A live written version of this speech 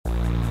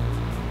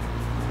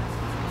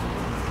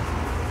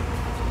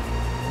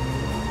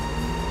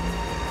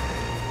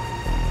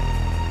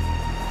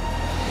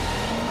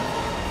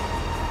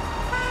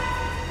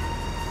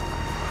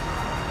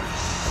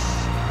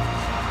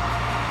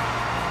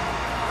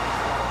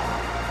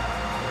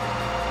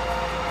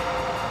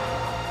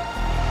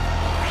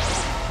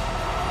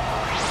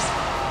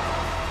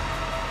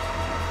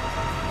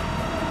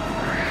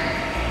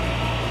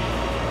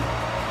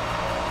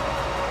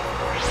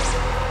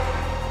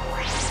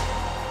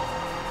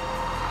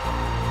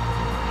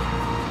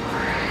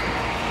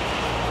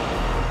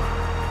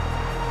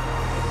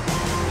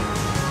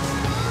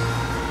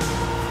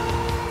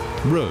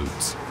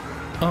Roads.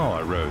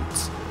 Our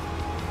roads.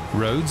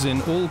 Roads in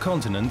all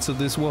continents of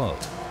this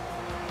world.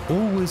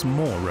 Always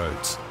more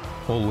roads,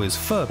 always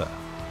further,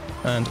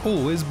 and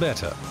always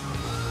better.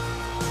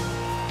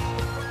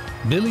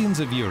 Billions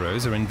of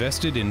euros are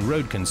invested in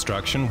road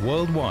construction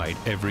worldwide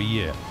every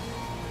year.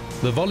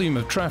 The volume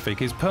of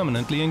traffic is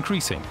permanently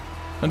increasing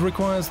and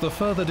requires the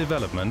further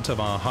development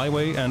of our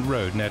highway and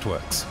road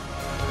networks.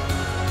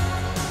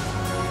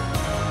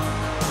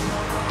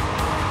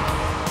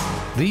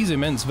 These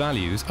immense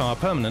values are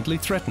permanently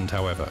threatened,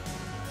 however,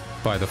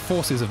 by the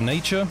forces of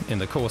nature in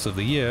the course of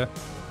the year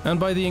and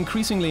by the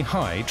increasingly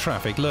high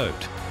traffic load.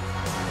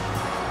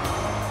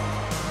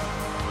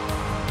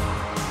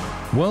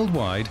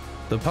 Worldwide,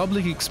 the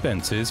public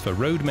expenses for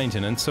road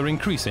maintenance are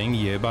increasing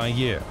year by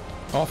year,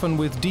 often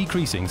with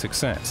decreasing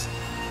success.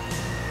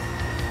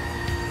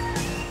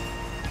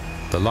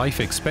 The life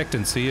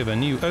expectancy of a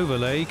new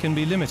overlay can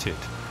be limited,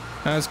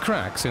 as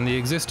cracks in the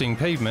existing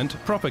pavement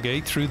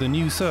propagate through the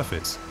new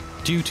surface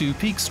due to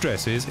peak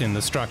stresses in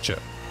the structure.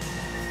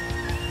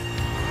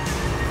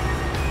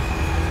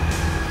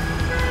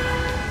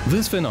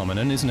 This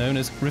phenomenon is known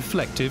as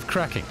reflective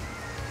cracking.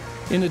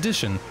 In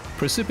addition,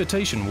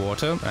 precipitation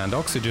water and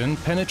oxygen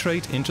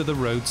penetrate into the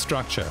road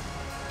structure,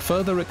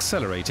 further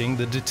accelerating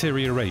the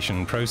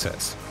deterioration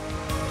process.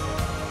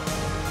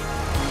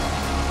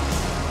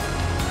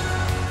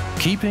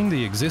 Keeping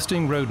the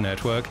existing road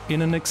network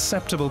in an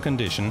acceptable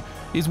condition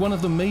is one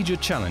of the major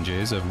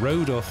challenges of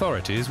road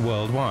authorities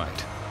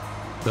worldwide.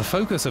 The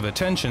focus of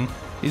attention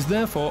is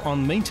therefore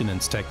on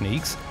maintenance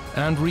techniques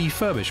and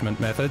refurbishment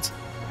methods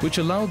which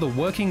allow the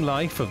working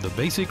life of the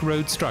basic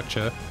road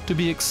structure to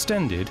be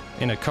extended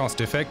in a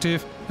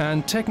cost-effective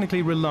and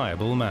technically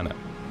reliable manner.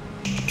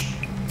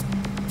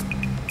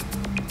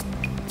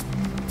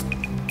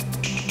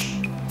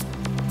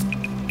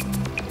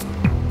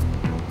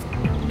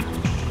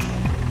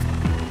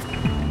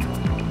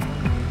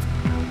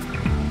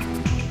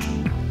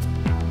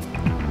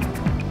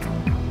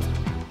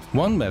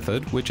 One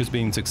method which has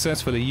been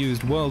successfully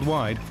used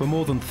worldwide for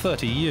more than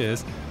 30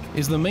 years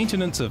is the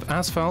maintenance of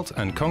asphalt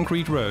and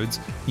concrete roads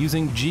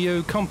using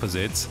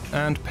geocomposites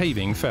and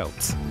paving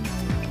felts.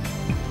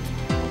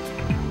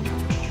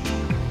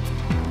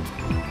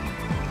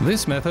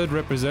 This method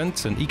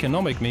represents an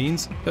economic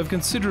means of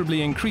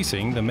considerably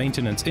increasing the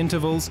maintenance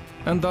intervals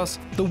and thus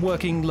the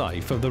working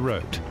life of the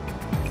road.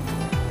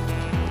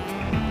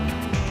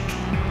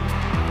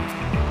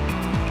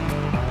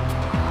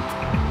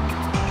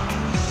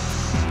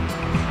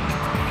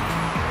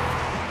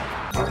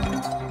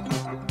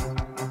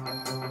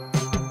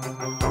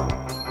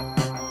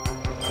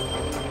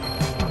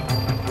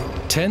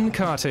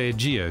 TenCate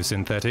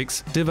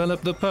geosynthetics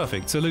developed the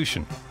perfect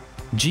solution.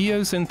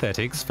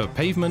 Geosynthetics for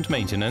pavement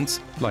maintenance,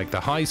 like the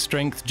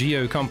high-strength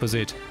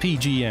geocomposite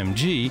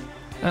PGM-G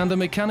and the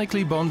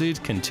mechanically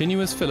bonded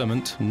continuous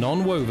filament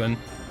non-woven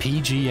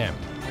PGM.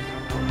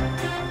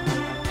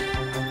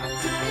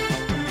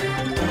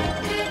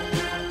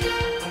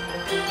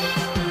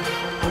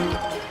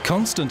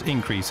 Constant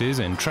increases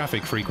in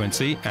traffic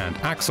frequency and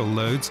axle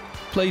loads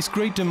place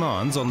great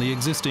demands on the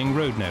existing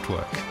road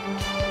network.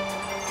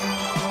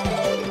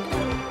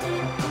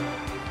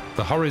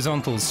 The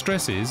horizontal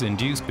stresses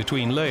induced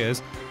between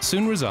layers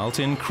soon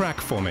result in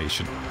crack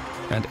formation,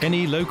 and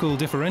any local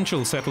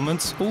differential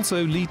settlements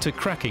also lead to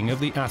cracking of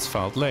the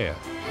asphalt layer.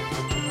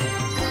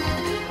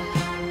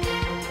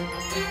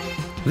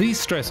 These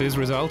stresses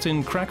result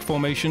in crack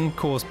formation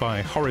caused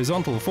by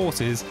horizontal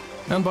forces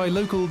and by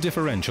local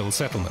differential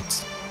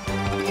settlements.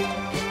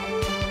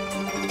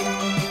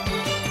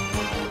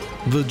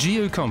 The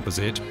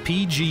geocomposite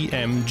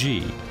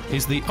PGM-G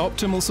is the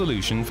optimal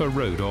solution for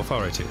road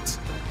authorities.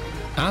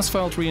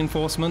 Asphalt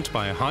reinforcement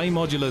by high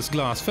modulus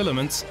glass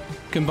filaments,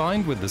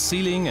 combined with the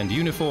sealing and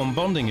uniform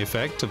bonding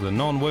effect of the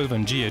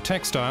non-woven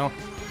geotextile,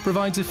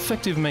 provides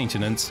effective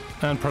maintenance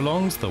and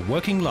prolongs the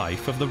working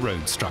life of the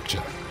road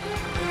structure.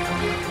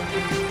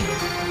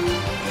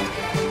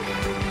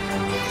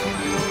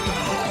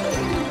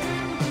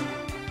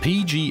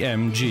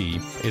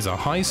 PGM-G is a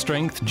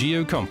high-strength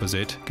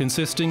geocomposite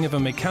consisting of a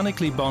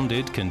mechanically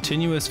bonded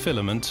continuous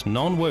filament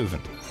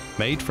non-woven,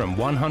 made from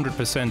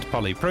 100%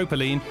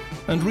 polypropylene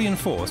and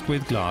reinforced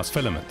with glass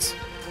filaments.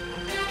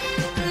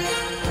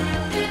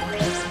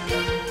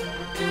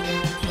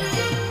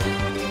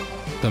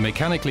 The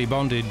mechanically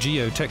bonded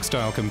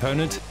geotextile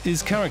component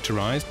is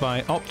characterized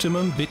by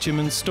optimum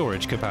bitumen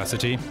storage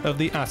capacity of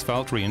the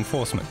asphalt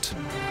reinforcement.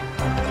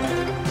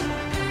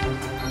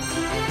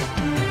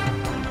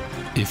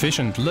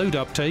 Efficient load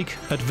uptake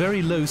at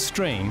very low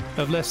strain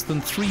of less than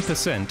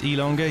 3%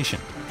 elongation.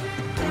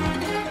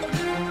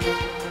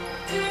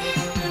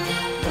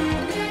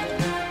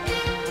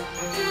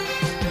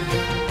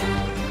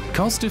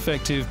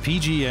 Cost-effective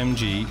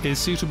PGM-G is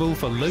suitable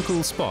for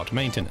local spot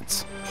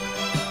maintenance.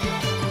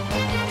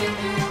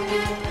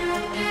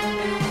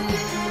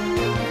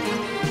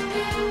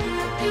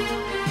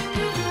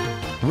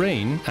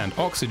 Rain and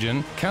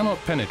oxygen cannot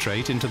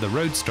penetrate into the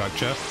road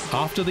structure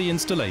after the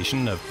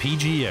installation of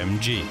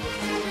PGM-G.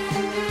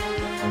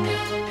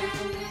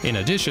 In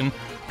addition,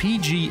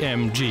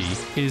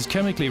 PGM-G is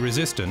chemically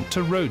resistant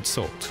to road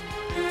salt.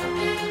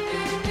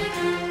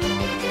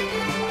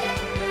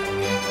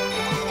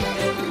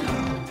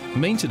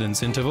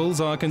 Maintenance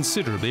intervals are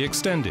considerably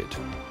extended.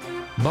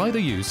 By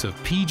the use of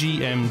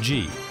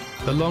PGM-G,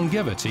 the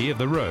longevity of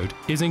the road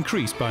is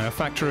increased by a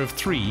factor of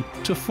 3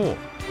 to 4.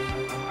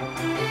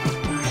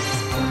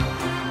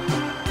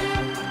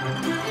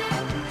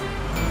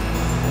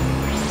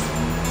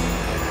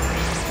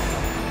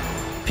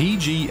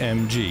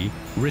 PGM-G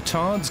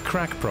retards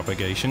crack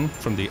propagation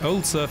from the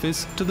old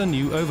surface to the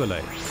new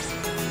overlay.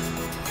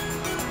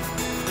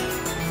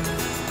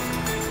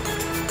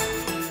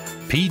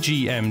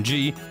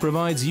 PGM-G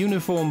provides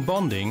uniform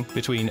bonding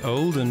between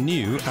old and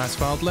new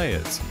asphalt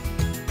layers.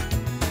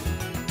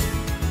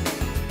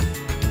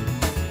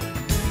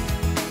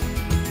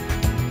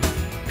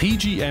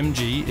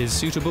 PGM-G is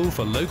suitable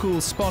for local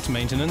spot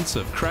maintenance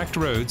of cracked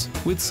roads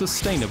with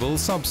sustainable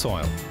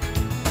subsoil.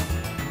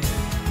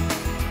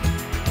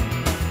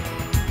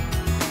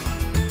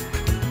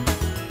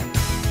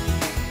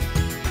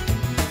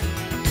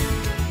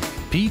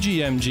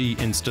 PGM-G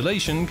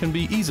installation can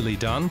be easily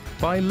done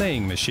by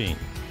laying machine,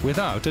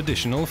 without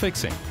additional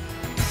fixing.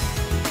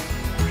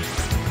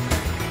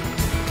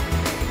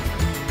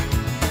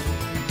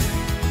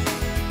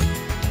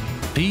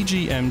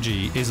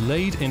 PGM-G is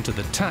laid into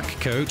the tack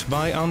coat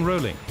by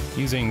unrolling,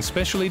 using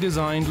specially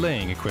designed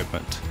laying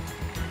equipment.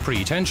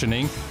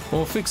 Pre-tensioning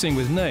or fixing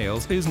with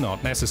nails is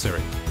not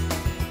necessary.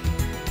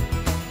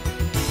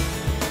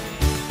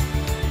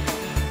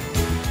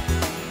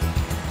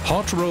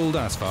 Hot-rolled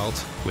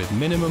asphalt with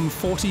minimum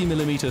 40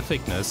 mm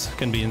thickness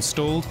can be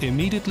installed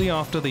immediately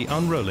after the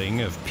unrolling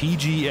of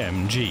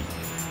PGM-G.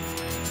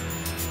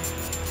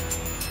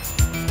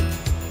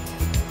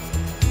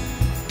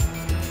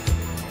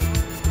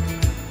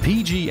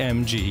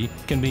 PGM-G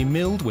can be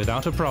milled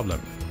without a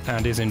problem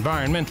and is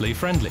environmentally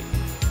friendly.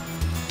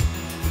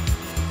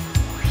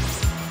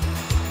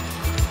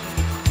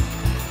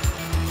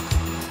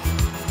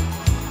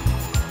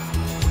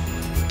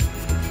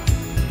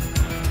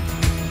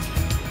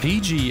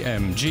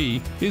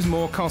 PGM-G is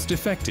more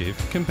cost-effective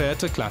compared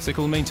to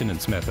classical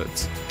maintenance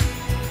methods.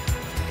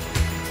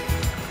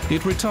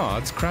 It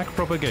retards crack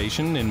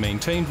propagation in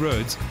maintained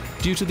roads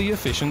due to the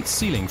efficient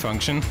sealing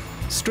function,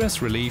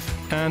 stress relief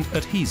and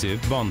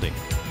adhesive bonding.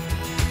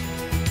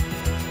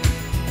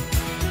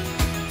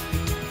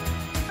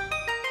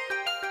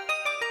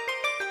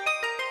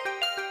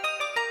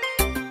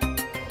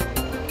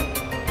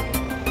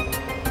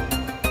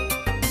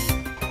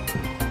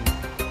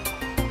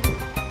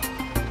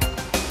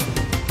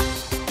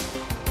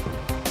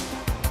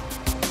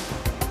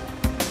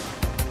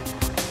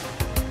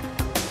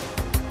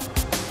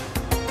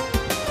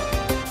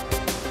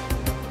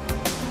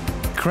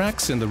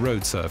 Cracks in the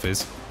road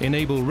surface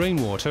enable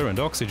rainwater and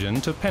oxygen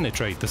to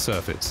penetrate the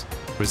surface,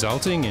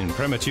 resulting in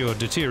premature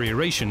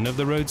deterioration of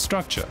the road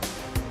structure.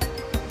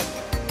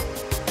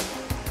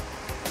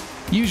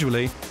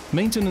 Usually,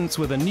 maintenance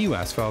with a new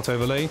asphalt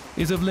overlay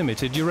is of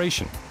limited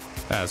duration,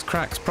 as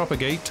cracks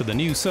propagate to the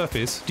new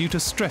surface due to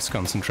stress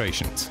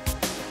concentrations.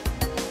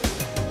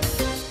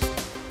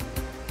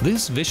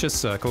 This vicious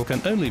circle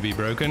can only be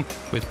broken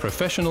with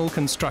professional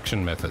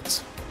construction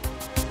methods.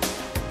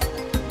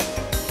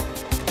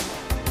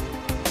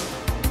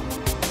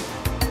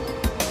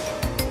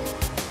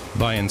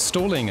 By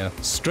installing a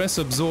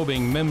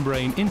stress-absorbing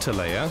membrane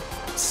interlayer,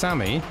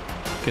 SAMI,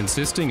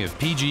 consisting of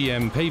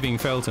PGM paving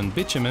felt and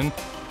bitumen,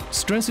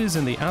 stresses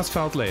in the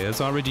asphalt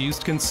layers are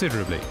reduced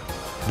considerably,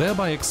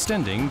 thereby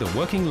extending the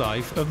working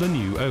life of the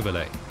new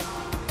overlay.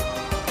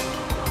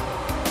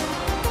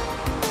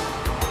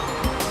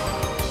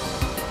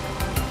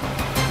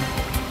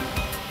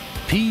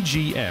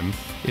 PGM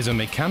is a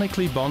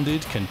mechanically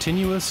bonded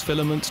continuous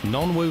filament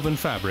non-woven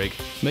fabric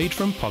made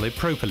from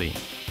polypropylene.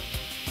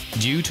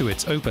 Due to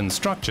its open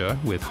structure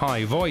with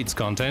high voids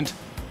content,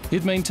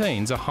 it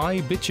maintains a high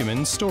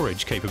bitumen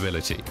storage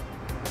capability.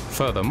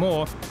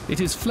 Furthermore, it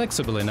is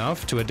flexible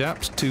enough to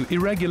adapt to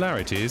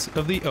irregularities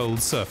of the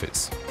old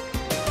surface.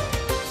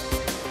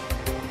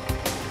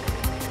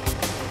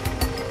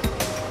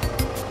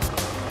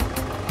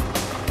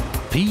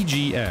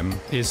 PGM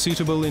is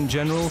suitable in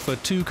general for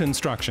two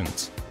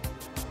constructions.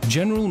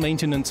 General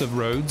maintenance of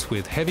roads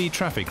with heavy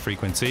traffic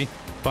frequency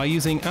by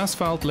using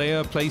asphalt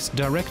layer placed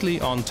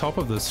directly on top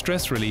of the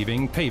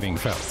stress-relieving paving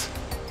felt.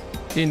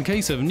 In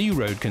case of new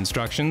road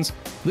constructions,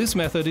 this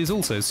method is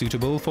also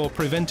suitable for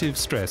preventive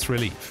stress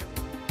relief.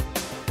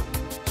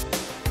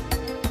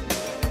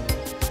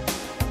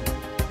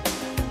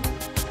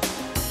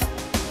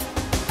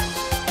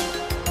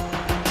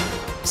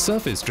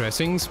 Surface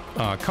dressings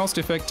are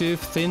cost-effective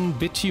thin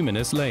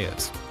bituminous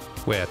layers,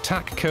 where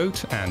tack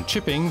coat and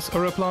chippings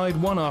are applied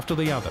one after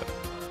the other.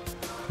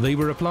 They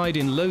were applied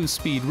in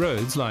low-speed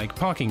roads like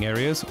parking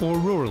areas or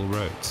rural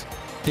roads.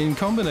 In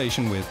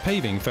combination with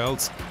paving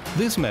felts,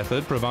 this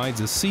method provides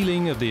a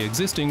sealing of the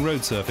existing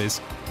road surface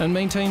and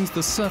maintains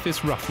the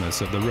surface roughness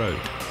of the road.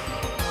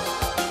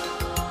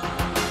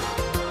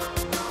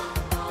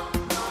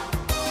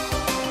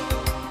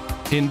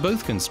 In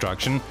both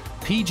construction,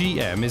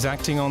 PGM is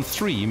acting on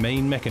three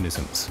main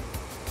mechanisms.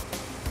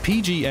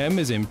 PGM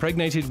is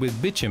impregnated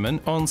with bitumen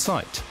on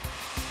site,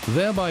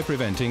 thereby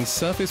preventing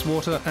surface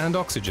water and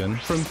oxygen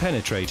from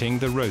penetrating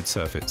the road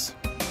surface.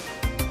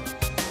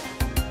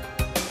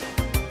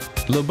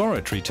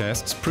 Laboratory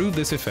tests prove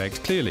this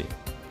effect clearly.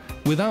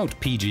 Without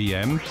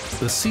PGM,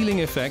 the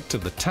sealing effect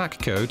of the tack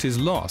coat is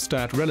lost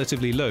at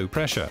relatively low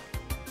pressure.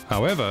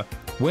 However,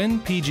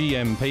 when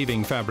PGM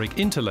paving fabric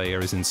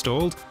interlayer is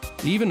installed,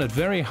 even at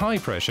very high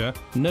pressure,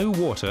 no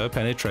water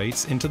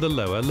penetrates into the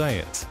lower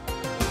layers.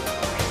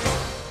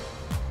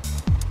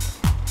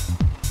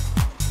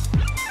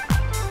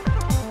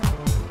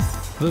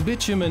 The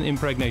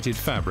bitumen-impregnated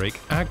fabric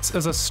acts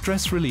as a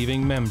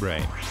stress-relieving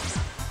membrane.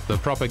 The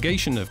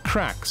propagation of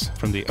cracks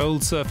from the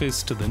old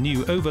surface to the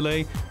new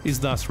overlay is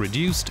thus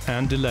reduced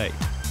and delayed.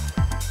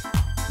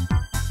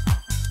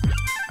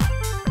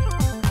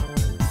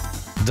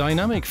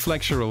 Dynamic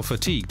flexural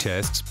fatigue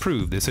tests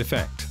prove this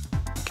effect.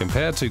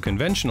 Compared to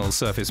conventional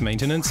surface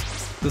maintenance,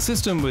 the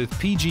system with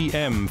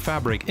PGM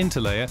fabric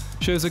interlayer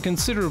shows a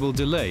considerable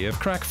delay of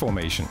crack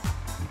formation.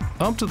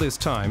 Up to this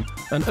time,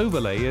 an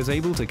overlay is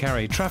able to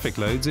carry traffic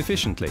loads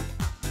efficiently.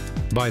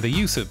 By the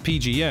use of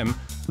PGM,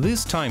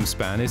 this time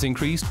span is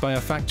increased by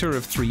a factor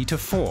of 3 to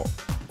 4,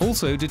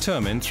 also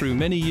determined through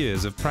many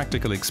years of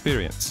practical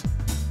experience.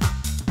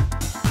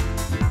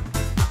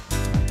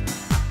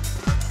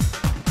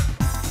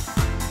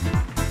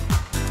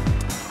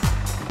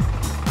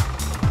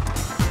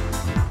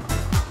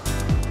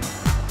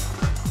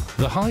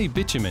 The high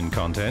bitumen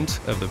content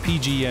of the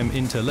PGM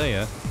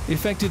interlayer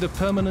effected a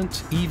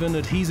permanent, even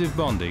adhesive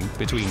bonding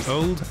between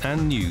old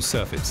and new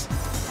surface.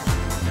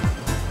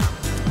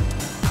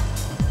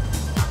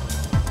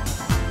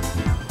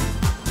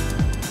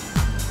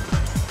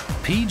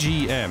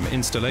 PGM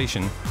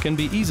installation can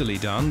be easily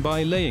done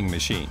by laying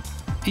machine,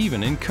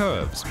 even in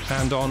curves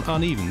and on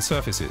uneven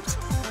surfaces.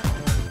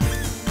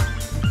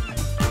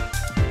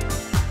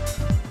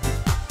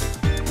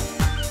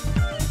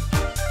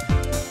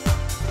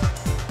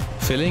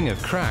 Filling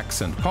of cracks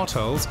and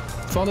potholes,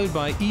 followed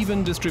by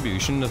even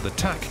distribution of the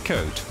tack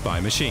coat by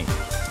machine.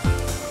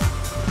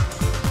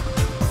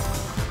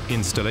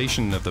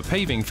 Installation of the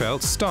paving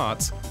felt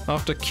starts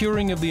after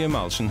curing of the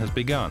emulsion has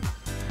begun,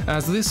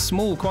 as this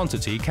small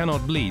quantity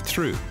cannot bleed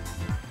through.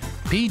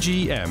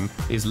 PGM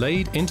is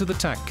laid into the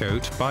tack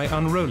coat by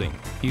unrolling,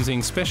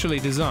 using specially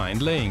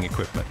designed laying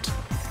equipment.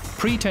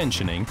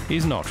 Pre-tensioning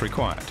is not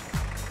required.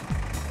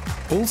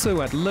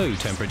 Also at low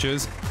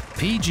temperatures,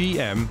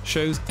 PGM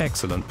shows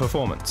excellent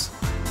performance.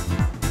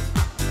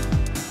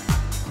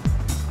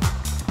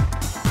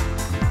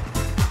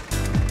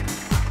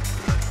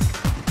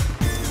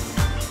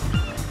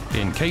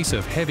 In case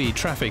of heavy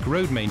traffic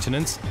road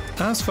maintenance,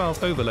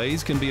 asphalt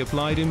overlays can be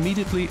applied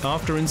immediately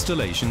after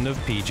installation of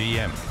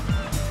PGM.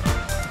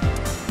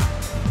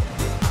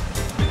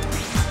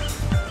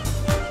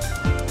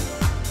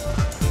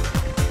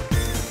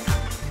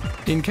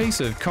 In case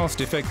of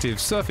cost-effective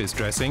surface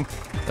dressing,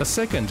 a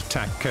second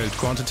tack coat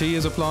quantity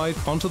is applied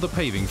onto the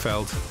paving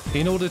felt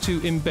in order to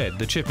embed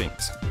the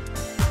chippings.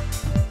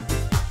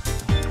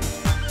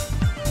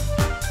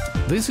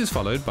 This is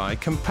followed by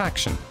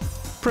compaction,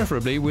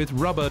 preferably with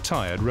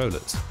rubber-tired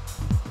rollers.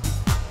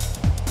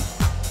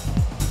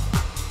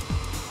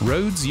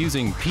 Roads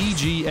using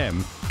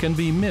PGM can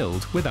be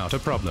milled without a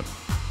problem.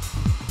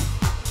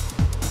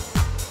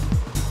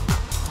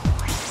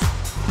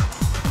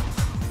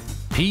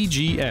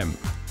 PGM,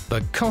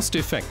 the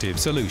cost-effective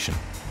solution.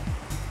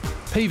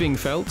 Paving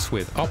felts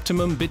with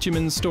optimum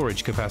bitumen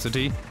storage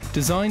capacity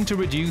designed to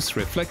reduce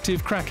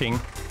reflective cracking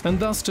and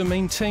thus to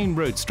maintain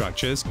road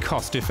structures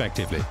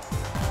cost-effectively.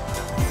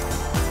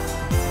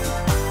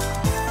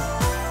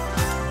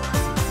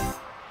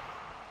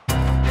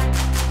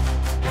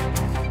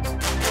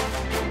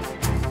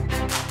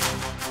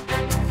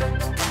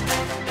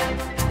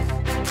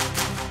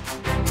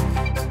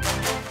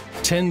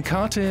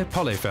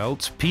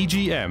 TenCate-Polyfelt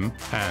PGM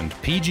and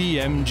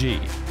PGM-G.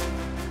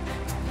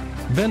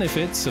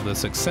 Benefits of the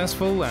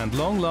successful and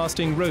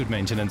long-lasting road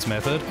maintenance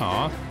method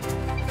are: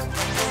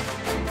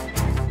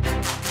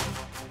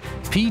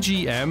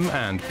 PGM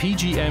and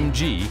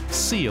PGM-G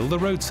seal the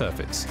road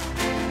surface.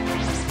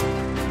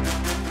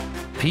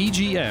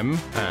 PGM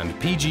and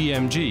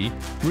PGM-G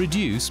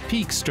reduce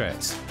peak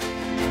stress.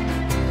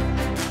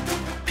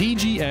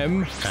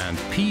 PGM and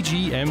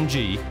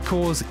PGM-G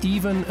cause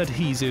even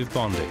adhesive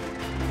bonding.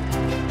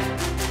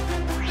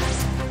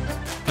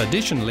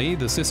 Additionally,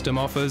 the system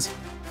offers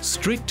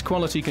strict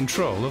quality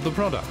control of the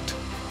product,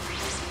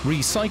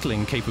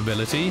 recycling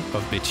capability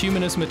of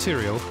bituminous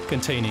material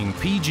containing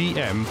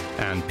PGM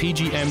and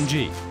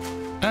PGM-G,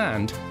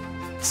 and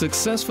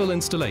successful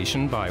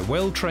installation by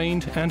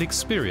well-trained and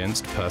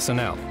experienced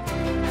personnel.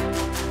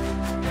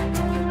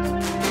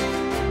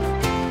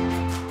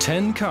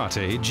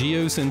 TenCate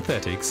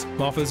Geosynthetics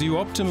offers you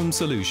optimum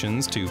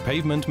solutions to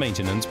pavement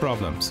maintenance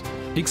problems,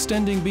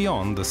 extending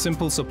beyond the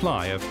simple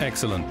supply of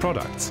excellent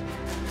products.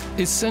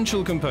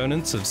 Essential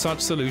components of such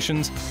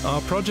solutions are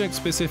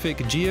project-specific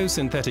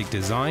geosynthetic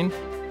design,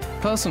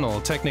 personal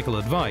technical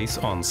advice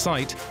on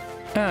site,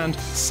 and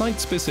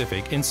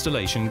site-specific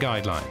installation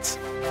guidelines.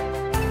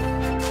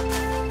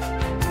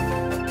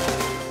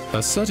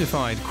 A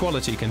certified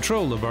quality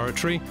control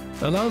laboratory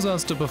allows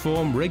us to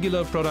perform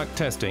regular product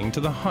testing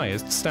to the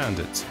highest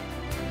standards.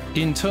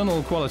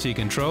 Internal quality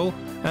control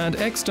and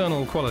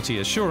external quality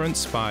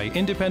assurance by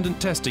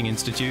independent testing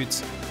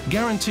institutes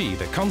guarantee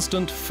the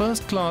constant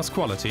first-class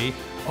quality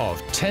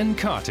of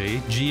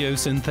TenCate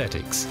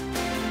geosynthetics.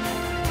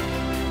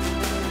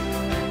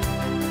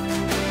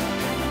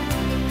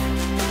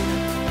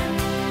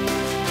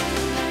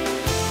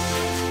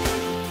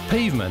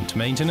 Pavement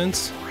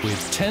maintenance with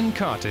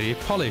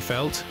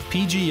TenCate-Polyfelt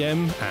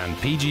PGM and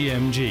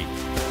PGM-G.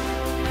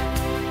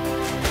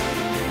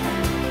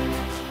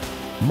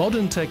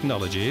 Modern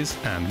technologies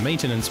and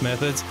maintenance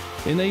methods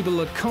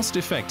enable a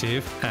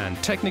cost-effective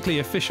and technically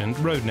efficient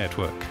road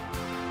network.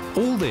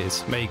 All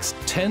this makes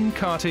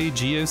TenCate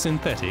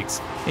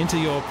geosynthetics into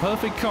your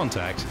perfect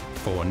contact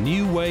for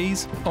new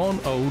ways on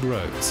old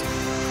roads.